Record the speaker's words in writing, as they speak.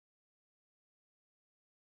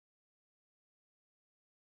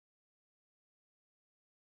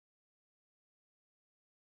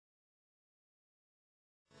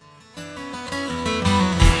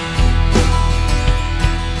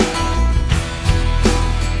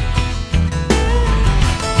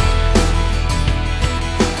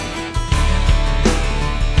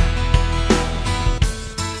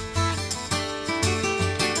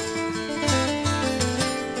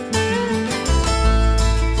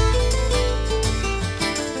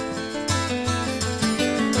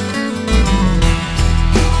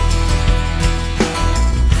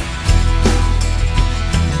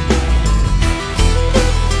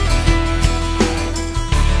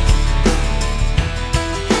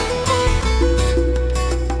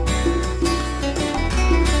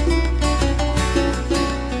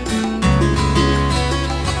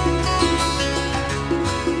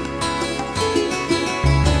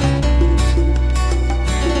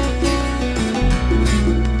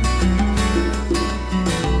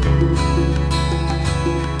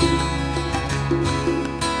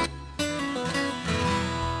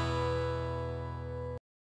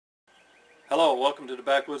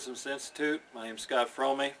Backwoodsman Institute. My name's Scott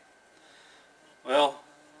Fromey. Well,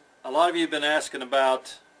 a lot of you have been asking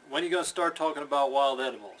about when are you going to start talking about wild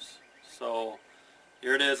edibles. So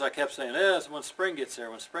here it is. I kept saying, "Yes, when spring gets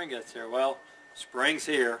here, when spring gets here." Well, spring's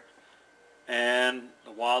here, and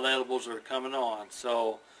the wild edibles are coming on.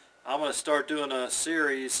 So I'm going to start doing a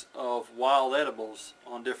series of wild edibles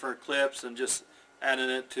on different clips and just adding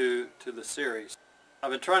it to the series.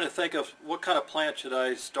 I've been trying to think of what kind of plant should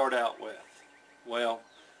I start out with. Well,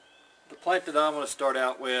 the plant that I'm going to start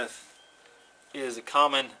out with is a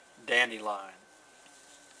common dandelion.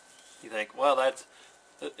 You think, well,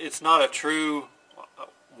 it's not a true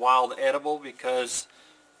wild edible because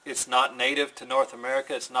it's not native to North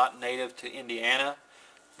America, it's not native to Indiana,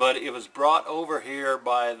 but it was brought over here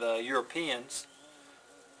by the Europeans,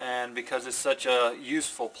 and because it's such a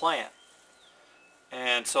useful plant.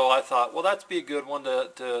 And so I thought, well, that'd be a good one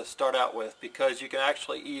to start out with, because you can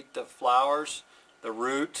actually eat the flowers, the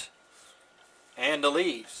root, and the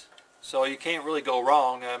leaves. So you can't really go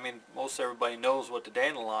wrong. I mean, most everybody knows what the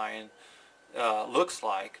dandelion looks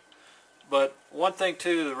like. But one thing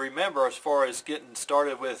too to remember as far as getting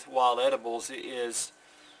started with wild edibles is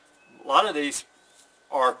a lot of these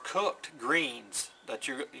are cooked greens that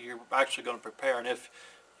you're actually going to prepare. And if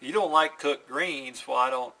you don't like cooked greens, well,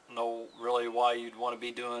 I don't know really why you'd want to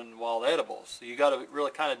be doing wild edibles. So you got to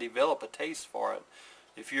really kind of develop a taste for it.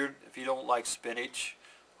 If you don't like spinach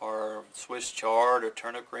or Swiss chard or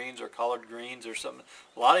turnip greens or collard greens or something,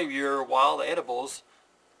 a lot of your wild edibles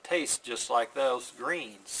taste just like those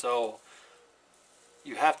greens. So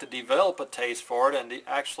you have to develop a taste for it, and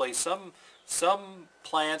actually some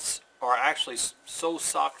plants are actually so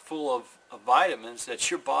chock full of vitamins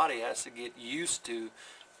that your body has to get used to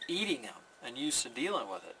eating them and used to dealing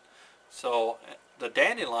with it. So the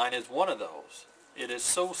dandelion is one of those. It is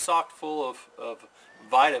so chock full of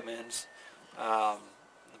vitamins,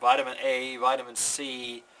 vitamin A, vitamin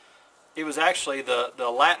C. It was actually the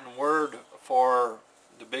Latin word for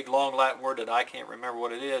the big long Latin word that I can't remember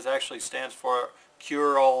what it is, actually stands for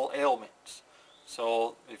cure all ailments.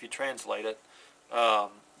 So if you translate it,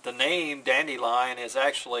 the name dandelion is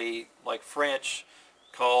actually like French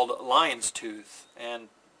called lion's tooth, and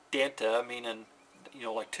denta meaning, you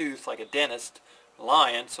know, like tooth, like a dentist,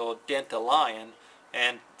 lion, so dandelion,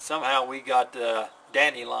 and somehow we got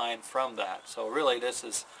dandelion from that. So really this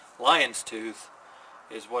is lion's tooth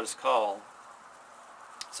is what it's called.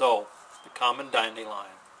 So the common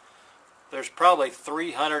dandelion. There's probably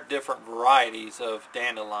 300 different varieties of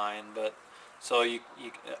dandelion, but so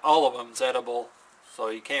all of them's edible, so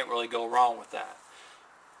you can't really go wrong with that.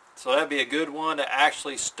 So that'd be a good one to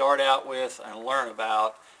actually start out with and learn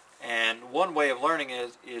about. And one way of learning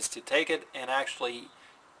is to take it and actually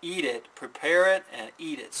eat it, prepare it and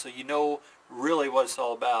eat it, so you know really what it's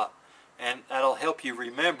all about. And that'll help you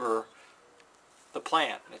remember the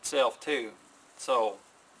plant itself too. So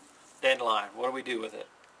dandelion, what do we do with it?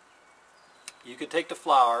 You could take the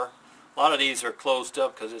flower. A lot of these are closed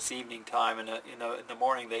up because it's evening time, and in the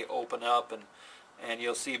morning they open up, and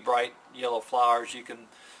you'll see bright yellow flowers. You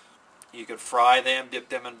can fry them, dip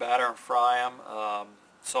them in batter and fry them,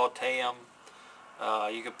 saute them.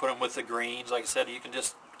 You can put them with the greens. Like I said, you can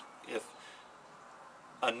just, if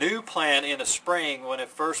a new plant in the spring when it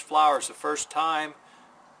first flowers the first time,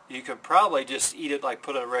 you can probably just eat it like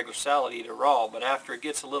put it in a regular salad, eat it raw. But after it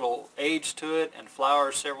gets a little age to it and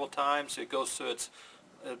flowers several times, it goes to its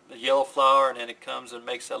yellow flower, and then it comes and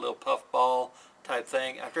makes that little puff ball type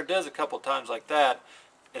thing. After it does a couple times like that,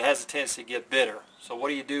 it has a tendency to get bitter. So what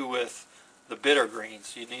do you do with the bitter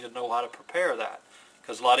greens? You need to know how to prepare that,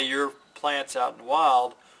 because a lot of your plants out in the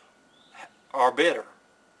wild are bitter.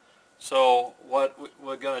 So what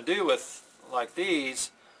we're going to do with like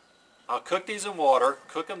these, I'll cook these in water,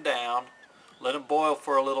 cook them down, let them boil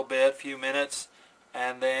for a little bit, a few minutes,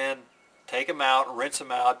 and then take them out, rinse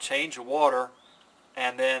them out, change the water,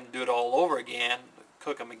 and then do it all over again,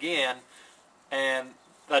 cook them again, and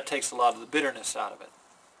that takes a lot of the bitterness out of it.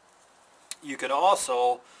 You can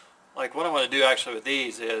also, like what I'm going to do actually with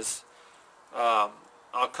these is,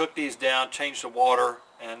 I'll cook these down, change the water,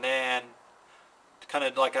 and then kind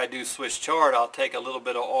of like I do Swiss chard, I'll take a little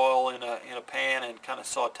bit of oil in a pan and kind of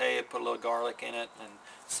saute it, put a little garlic in it, and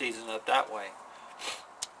season it that way.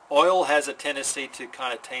 Oil has a tendency to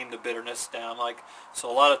kind of tame the bitterness down. So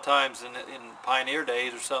a lot of times in pioneer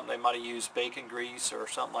days or something, they might have used bacon grease or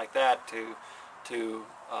something like that to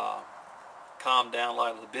calm down a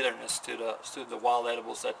lot of the bitterness to the wild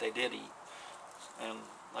edibles that they did eat. And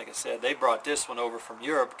like I said, they brought this one over from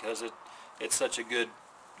Europe because it's such a good,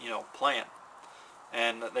 plant.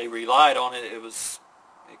 And they relied on it. It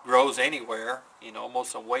grows anywhere,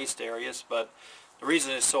 most in waste areas, but the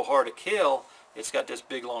reason it's so hard to kill, it's got this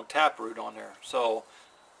big long taproot on there. So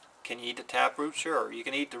can you eat the taproot? Sure, you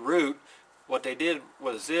can eat the root. What they did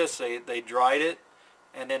was this: they dried it,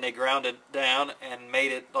 and then they ground it down and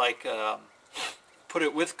made it like put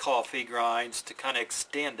it with coffee grinds to kind of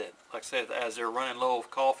extend it. Like I said, as they're running low of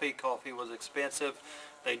coffee, coffee was expensive.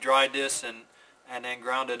 They dried this and then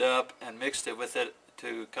ground it up and mixed it with it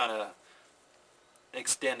to kind of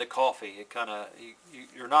extend the coffee. It kind of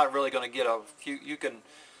you're not really going to get you can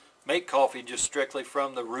make coffee just strictly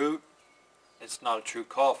from the root. It's not a true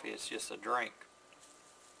coffee. It's just a drink.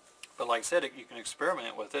 But like I said, you can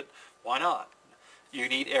experiment with it. Why not? You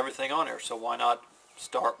can eat everything on there, so why not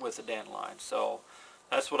start with the dandelion? So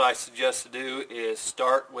that's what I suggest to do, is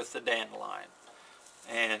start with the dandelion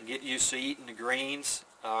and get used to eating the greens.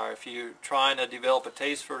 If you're trying to develop a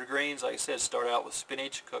taste for the greens, like I said, start out with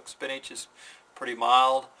spinach. Cooked spinach is pretty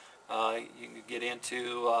mild. You can get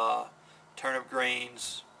into turnip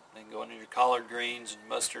greens, then go into your collard greens and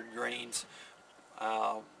mustard greens,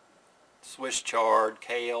 Swiss chard,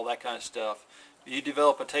 kale, that kind of stuff. If you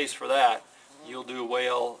develop a taste for that, you'll do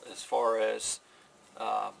well as far as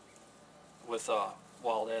with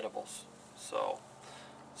wild edibles. So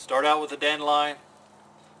start out with the dandelion.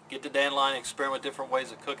 Get the dandelion, experiment with different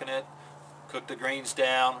ways of cooking it. Cook the greens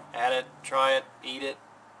down, add it, try it, eat it,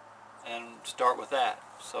 and start with that.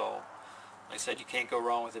 So like I said, you can't go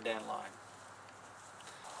wrong with the dandelion.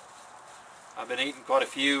 I've been eating quite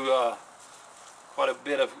a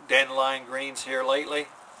bit of dandelion greens here lately.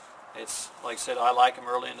 It's like I said, I like them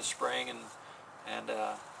early in the spring, and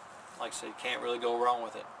like I said, you can't really go wrong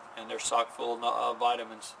with it. And they're chock full of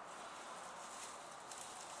vitamins.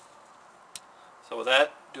 So with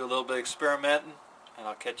that, do a little bit of experimenting, and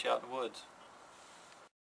I'll catch you out in the woods.